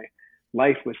of my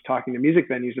life, was talking to music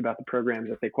venues about the programs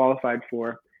that they qualified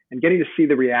for, and getting to see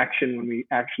the reaction when we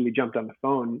actually jumped on the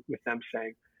phone with them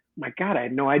saying, my God, I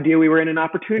had no idea we were in an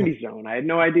opportunity zone. I had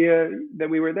no idea that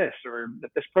we were this, or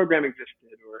that this program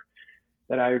existed, or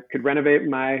that I could renovate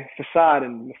my facade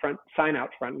and the front sign out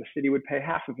front and the city would pay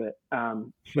half of it.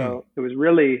 So it was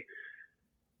really,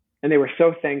 and they were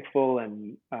so thankful.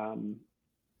 And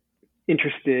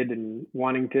interested and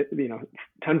wanting to,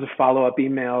 tons of follow-up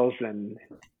emails. And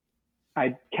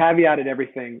I caveated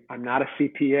everything. I'm not a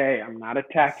CPA. I'm not a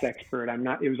tax expert.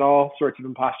 It was all sorts of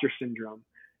imposter syndrome.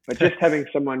 But just having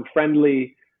someone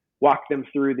friendly walk them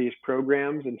through these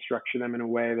programs and structure them in a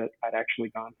way that I'd actually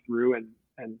gone through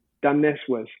and done this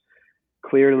was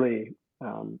clearly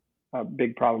a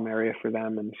big problem area for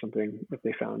them and something that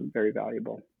they found very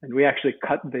valuable. And we actually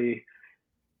cut the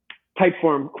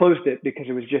Typeform, closed it because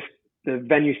it was just the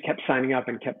venues kept signing up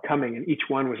and kept coming, and each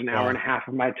one was an hour and a half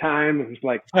of my time. It was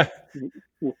like,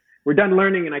 we're done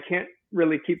learning, and I can't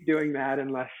really keep doing that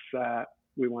unless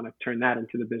we want to turn that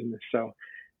into the business. So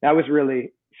that was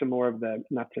really some more of the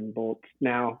nuts and bolts.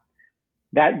 Now,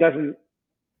 that doesn't,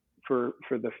 for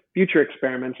the future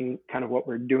experiments and kind of what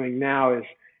we're doing now, is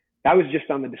that was just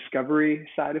on the discovery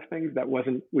side of things.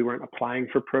 We weren't applying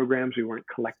for programs, we weren't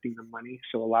collecting the money.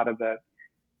 So a lot of the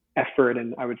effort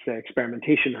and I would say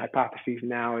experimentation hypotheses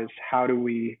now is how do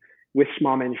we, with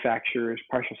small manufacturers,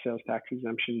 partial sales tax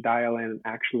exemption, dial in and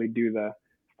actually do the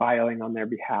filing on their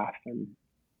behalf and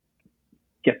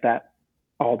get that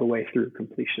all the way through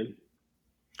completion.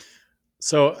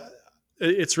 So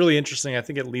it's really interesting. I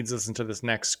think it leads us into this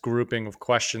next grouping of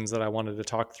questions that I wanted to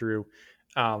talk through.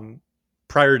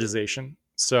 Prioritization.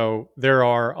 So there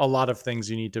are a lot of things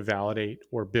you need to validate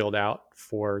or build out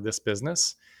for this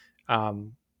business.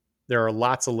 There are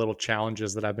lots of little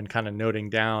challenges that I've been kind of noting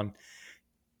down.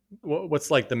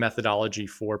 What's like the methodology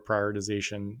for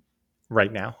prioritization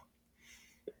right now?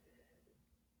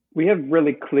 We have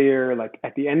really clear, like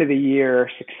at the end of the year,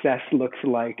 success looks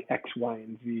like X, Y,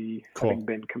 and Z having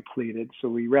been completed. So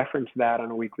we reference that on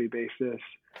a weekly basis.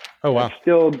 Oh, wow. It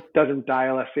still doesn't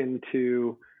dial us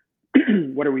into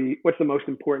what's the most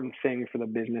important thing for the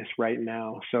business right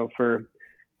now. So for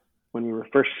when we were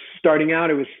first starting out,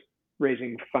 it was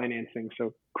raising financing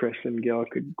so Chris and Gil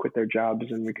could quit their jobs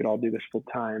and we could all do this full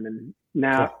time. And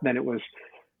now then it was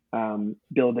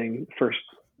building first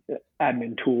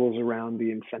admin tools around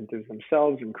the incentives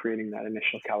themselves and creating that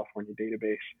initial California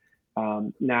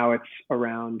database. Now it's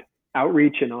around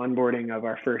outreach and onboarding of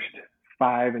our first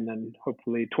 5 and then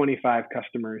hopefully 25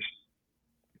 customers.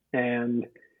 And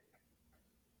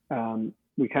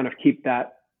we kind of keep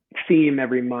that theme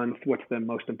every month. What's the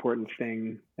most important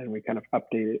thing? And we kind of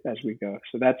update it as we go.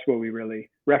 So that's what we really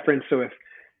reference. So if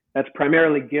that's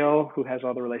primarily Gil, who has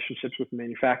all the relationships with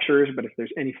manufacturers, but if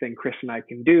there's anything Chris and I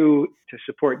can do to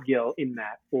support Gil in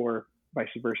that, or vice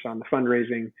versa on the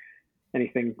fundraising,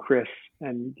 anything Chris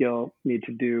and Gil need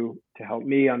to do to help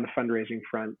me on the fundraising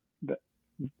front,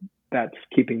 that's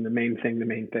keeping the main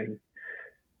thing.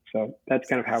 So that's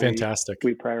kind of how we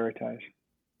prioritize.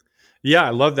 Yeah,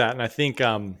 I love that. And I think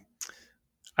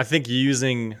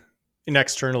using an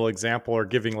external example or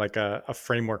giving like a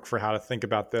framework for how to think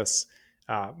about this,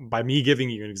 by me giving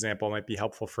you an example might be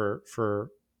helpful for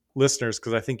listeners,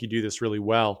 because I think you do this really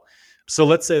well. So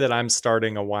let's say that I'm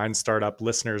starting a wine startup.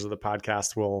 Listeners of the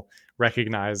podcast will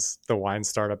recognize the wine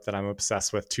startup that I'm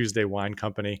obsessed with, Tuesday Wine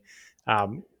Company.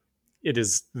 It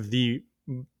is the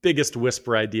biggest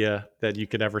whisper idea that you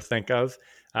could ever think of,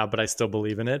 but I still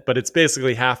believe in it. But it's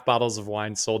basically half bottles of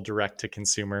wine sold direct to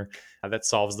consumer that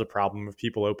solves the problem of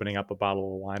people opening up a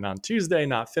bottle of wine on Tuesday,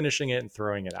 not finishing it, and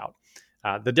throwing it out.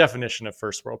 The definition of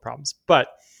first world problems. But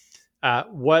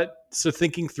so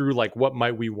thinking through like what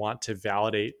might we want to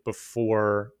validate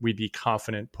before we'd be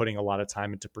confident putting a lot of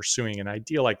time into pursuing an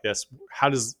idea like this,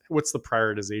 what's the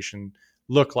prioritization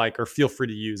look like? Or feel free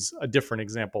to use a different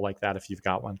example like that if you've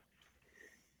got one.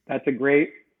 That's a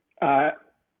great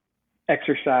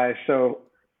exercise. So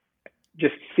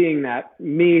just seeing that,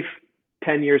 me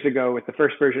 10 years ago with the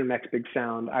first version of Next Big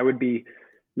Sound, I would be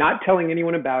not telling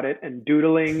anyone about it and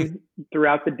doodling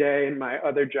throughout the day in my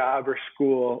other job or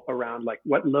school around like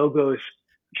what logos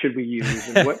should we use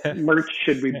and what merch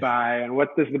should we buy and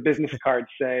what does the business card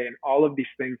say and all of these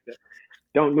things that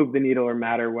don't move the needle or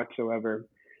matter whatsoever.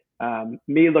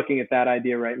 Me looking at that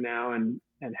idea right now and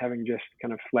having just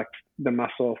kind of flexed the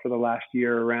muscle for the last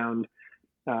year around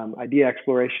idea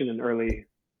exploration and early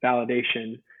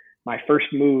validation, my first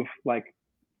move like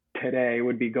today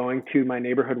would be going to my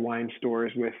neighborhood wine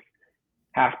stores with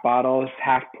half bottles,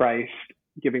 half priced,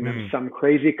 giving them some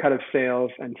crazy cut of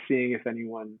sales and seeing if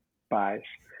anyone buys.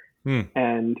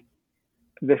 And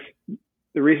the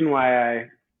reason why I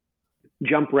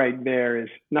jump right there is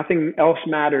nothing else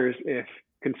matters if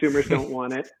consumers don't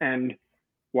want it and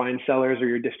wine sellers or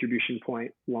your distribution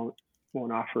point won't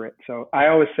offer it. So I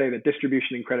always say that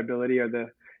distribution and credibility are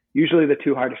usually the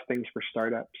 2 hardest things for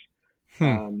startups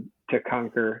to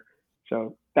conquer.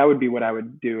 So that would be what I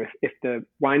would do. If the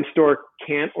wine store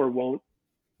can't or won't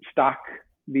stock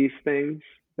these things,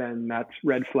 then that's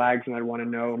red flags, and I'd want to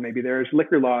know maybe there's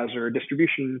liquor laws or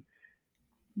distributor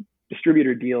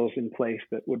deals in place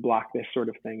that would block this sort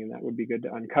of thing, and that would be good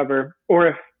to uncover. Or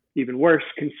if even worse,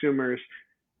 consumers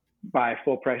buy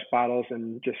full price bottles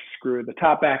and just screw the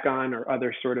top back on, or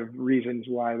other sort of reasons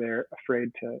why they're afraid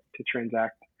to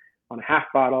transact on a half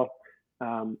bottle.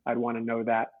 I'd want to know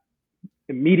that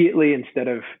immediately instead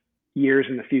of years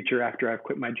in the future after I've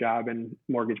quit my job and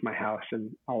mortgaged my house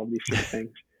and all of these sort of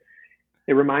things.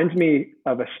 It reminds me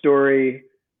of a story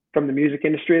from the music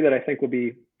industry that I think will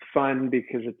be fun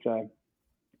because it's a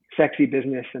sexy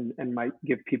business and might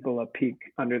give people a peek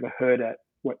under the hood at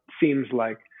what seems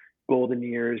like golden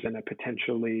years and a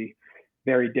potentially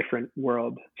very different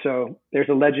world. So there's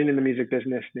a legend in the music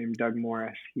business named Doug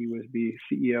Morris. He was the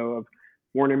CEO of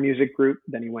Warner Music Group.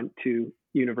 Then he went to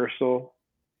Universal.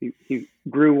 He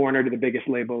grew Warner to the biggest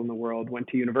label in the world, went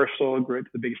to Universal, grew it to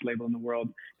the biggest label in the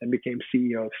world, then became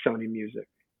CEO of Sony Music.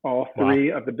 All three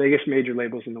of the biggest major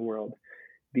labels in the world.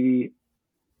 The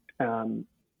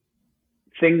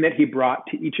thing that he brought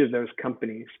to each of those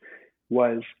companies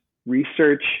was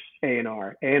research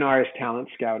A&R. A&R is talent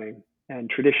scouting, and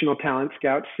traditional talent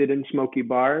scouts sit in smoky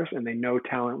bars and they know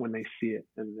talent when they see it.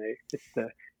 And it's the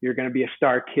you're going to be a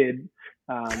star kid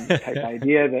type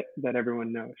idea that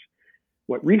everyone knows.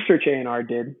 What research A&R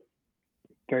did,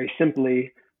 very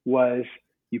simply, was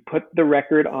you put the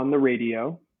record on the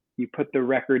radio, you put the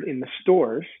record in the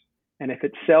stores, and if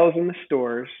it sells in the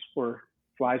stores or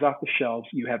flies off the shelves,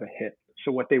 you have a hit.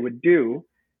 So what they would do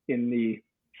in the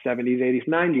 70s, 80s,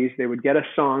 90s, they would get a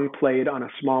song played on a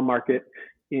small market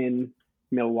in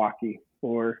Milwaukee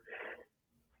or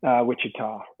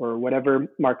Wichita or whatever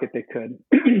market they could.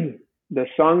 The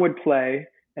song would play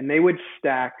and they would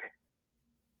stack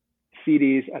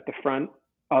CDs at the front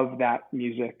of that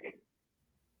music,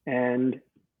 and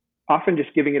often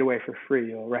just giving it away for free.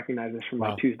 You'll recognize this from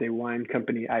my Tuesday Wine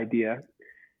Company idea.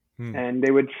 And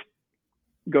they would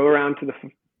go around to the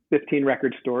 15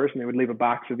 record stores and they would leave a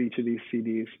box of each of these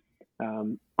CDs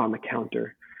on the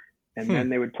counter. And then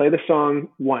they would play the song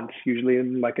once, usually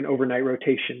in like an overnight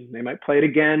rotation. They might play it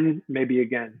again, maybe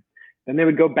again. Then they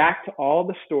would go back to all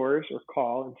the stores or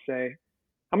call and say,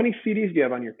 how many CDs do you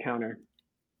have on your counter?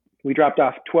 We dropped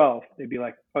off 12. They'd be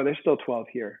like, oh, there's still 12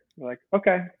 here. They're like,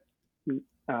 okay.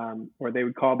 Or they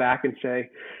would call back and say,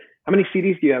 how many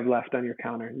CDs do you have left on your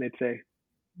counter? And they'd say,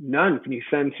 none. Can you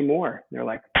send some more? And they're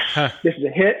like, this is a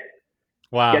hit.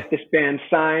 Wow. Get this band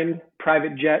signed.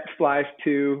 Private jet flies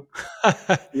to,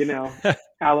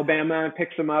 Alabama and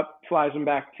picks them up, flies them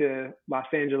back to Los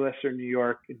Angeles or New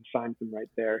York and signs them right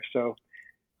there. So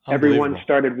everyone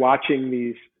started watching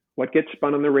these, what gets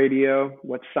spun on the radio,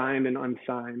 what's signed and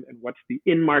unsigned, and what's the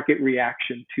in-market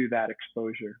reaction to that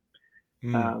exposure.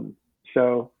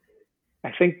 So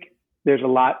I think there's a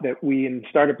lot that we in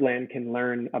startup land can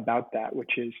learn about that,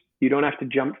 which is you don't have to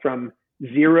jump from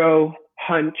zero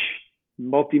hunch,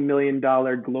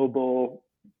 multi-million-dollar global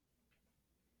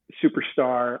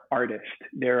superstar artist.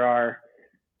 There are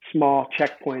small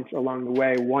checkpoints along the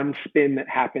way. One spin that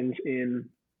happens in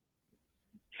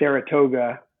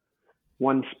Saratoga,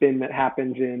 one spin that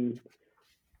happens in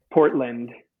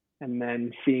Portland, and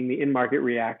then seeing the in-market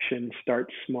reaction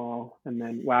start small. And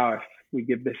then, wow, if we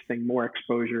give this thing more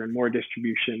exposure and more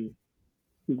distribution,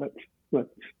 let's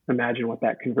imagine what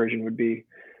that conversion would be.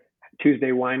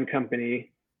 Tuesday Wine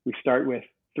Company, we start with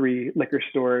 3 liquor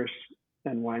stores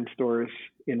and wine stores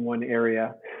in one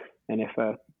area. And if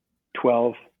a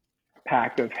 12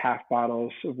 pack of half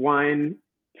bottles of wine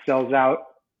sells out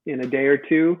in a day or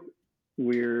two,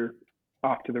 we're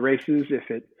off to the races.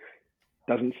 If it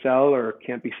doesn't sell or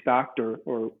can't be stocked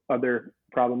or other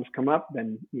problems come up,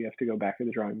 then we have to go back to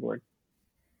the drawing board.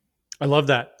 I love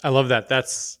that.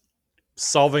 That's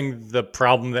solving the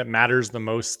problem that matters the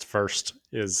most first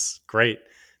is great.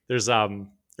 There's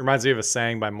it reminds me of a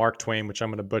saying by Mark Twain, which I'm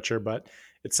going to butcher, but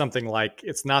it's something like,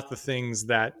 it's not the things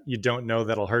that you don't know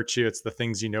that'll hurt you. It's the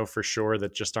things you know for sure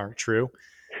that just aren't true.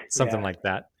 Something like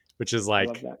that, which is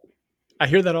like, I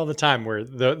hear that all the time where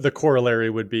the corollary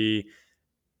would be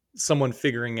someone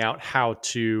figuring out how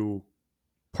to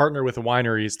partner with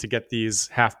wineries to get these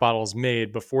half bottles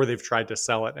made before they've tried to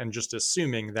sell it, and just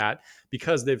assuming that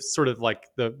because they've sort of like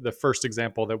the first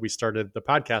example that we started the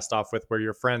podcast off with, where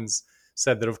your friends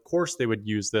said that of course they would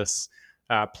use this,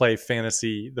 play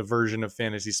fantasy, the version of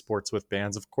fantasy sports with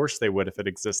bands. Of course they would if it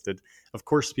existed. Of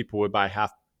course people would buy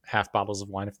half bottles of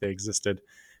wine if they existed.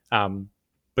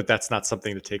 But that's not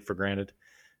something to take for granted.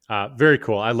 Very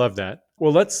cool. I love that.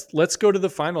 Well, let's go to the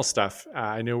final stuff.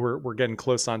 I know we're getting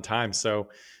close on time. So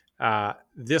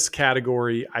this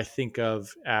category I think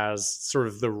of as sort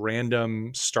of the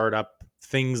random startup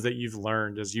things that you've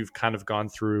learned as you've kind of gone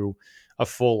through a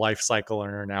full life cycle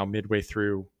and are now midway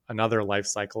through another life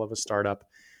cycle of a startup.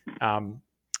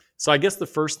 So I guess the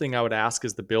first thing I would ask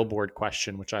is the billboard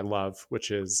question, which I love,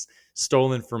 which is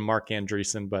stolen from Mark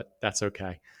Andreessen, but that's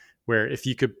okay. Where if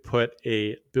you could put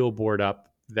a billboard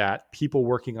up that people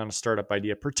working on a startup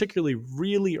idea, particularly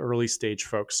really early stage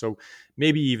folks, so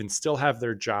maybe even still have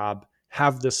their job,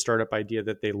 have this startup idea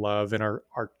that they love and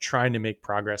are trying to make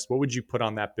progress, what would you put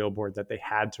on that billboard that they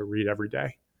had to read every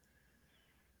day?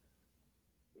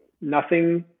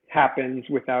 Nothing happens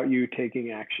without you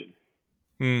taking action.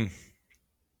 Mm.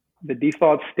 The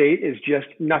default state is just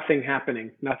nothing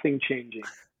happening, nothing changing.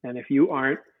 And if you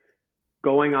aren't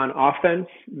going on offense,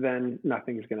 then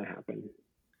nothing's going to happen.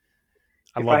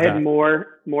 If I had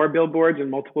more billboards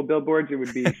and multiple billboards, it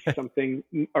would be something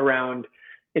around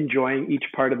enjoying each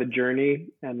part of the journey.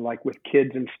 And like with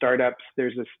kids and startups,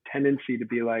 there's this tendency to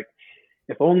be like,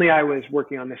 if only I was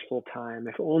working on this full time,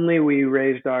 if only we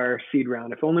raised our seed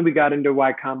round, if only we got into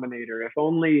Y Combinator, if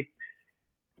only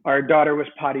our daughter was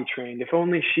potty trained, if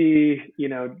only she,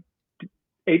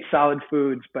 ate solid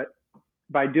foods. But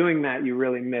by doing that, you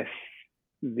really miss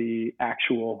the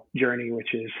actual journey,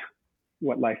 which is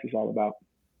what life is all about.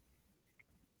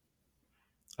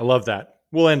 I love that.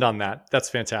 We'll end on that. That's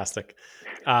fantastic.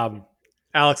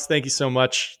 Alex, thank you so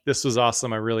much. This was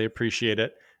awesome. I really appreciate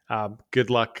it. Good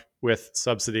luck with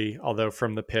Subsidy. Although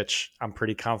from the pitch, I'm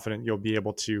pretty confident you'll be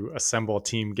able to assemble a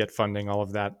team, get funding, all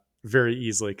of that very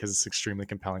easily because it's extremely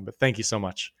compelling. But thank you so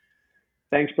much.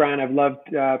 Thanks, Brian. I've loved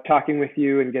talking with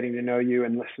you and getting to know you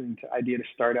and listening to Idea to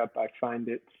Startup. I find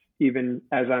it, even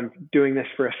as I'm doing this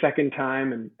for a second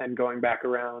time and going back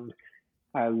around,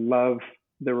 I love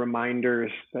the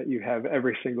reminders that you have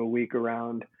every single week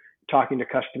around talking to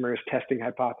customers, testing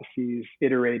hypotheses,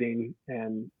 iterating,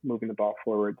 and moving the ball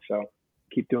forward. So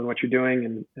keep doing what you're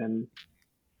doing and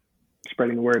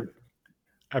spreading the word.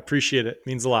 I appreciate it. It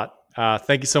means a lot.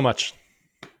 Thank you so much.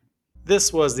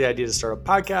 This was the Idea to Startup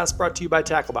podcast brought to you by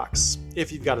Tacklebox.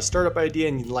 If you've got a startup idea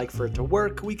and you'd like for it to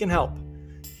work, we can help.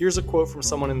 Here's a quote from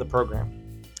someone in the program.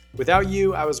 Without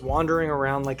you, I was wandering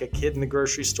around like a kid in the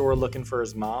grocery store looking for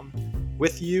his mom.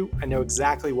 With you, I know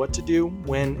exactly what to do,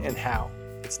 when, and how.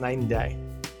 It's night and day.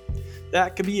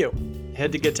 That could be you.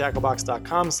 Head to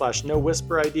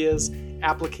gettacklebox.com/no-whisper-ideas.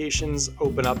 Applications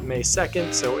open up May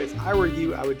 2nd, so if I were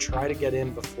you, I would try to get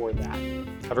in before that.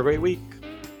 Have a great week.